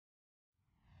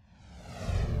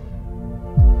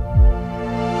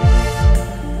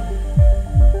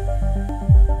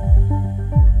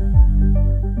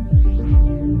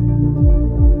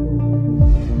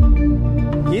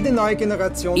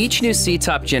Each new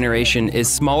SITOP generation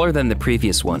is smaller than the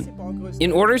previous one.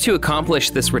 In order to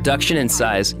accomplish this reduction in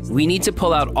size, we need to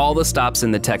pull out all the stops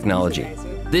in the technology.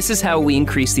 This is how we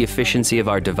increase the efficiency of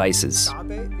our devices.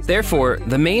 Therefore,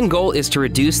 the main goal is to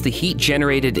reduce the heat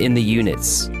generated in the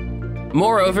units.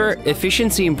 Moreover,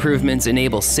 efficiency improvements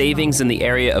enable savings in the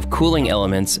area of cooling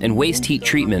elements and waste heat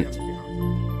treatment.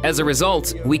 As a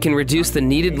result, we can reduce the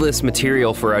needed-less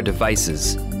material for our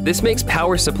devices. This makes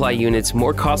power supply units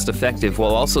more cost-effective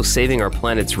while also saving our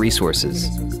planet's resources.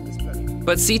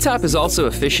 But SITOP is also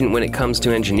efficient when it comes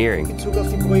to engineering.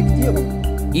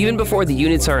 Even before the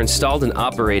units are installed and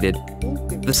operated,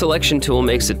 the selection tool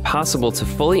makes it possible to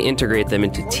fully integrate them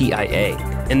into TIA,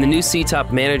 and the new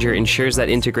SITOP Manager ensures that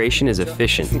integration is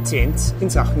efficient.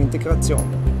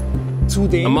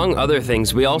 Among other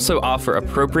things, we also offer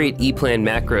appropriate E-plan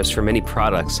macros for many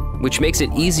products, which makes it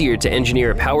easier to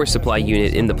engineer a power supply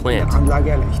unit in the plant.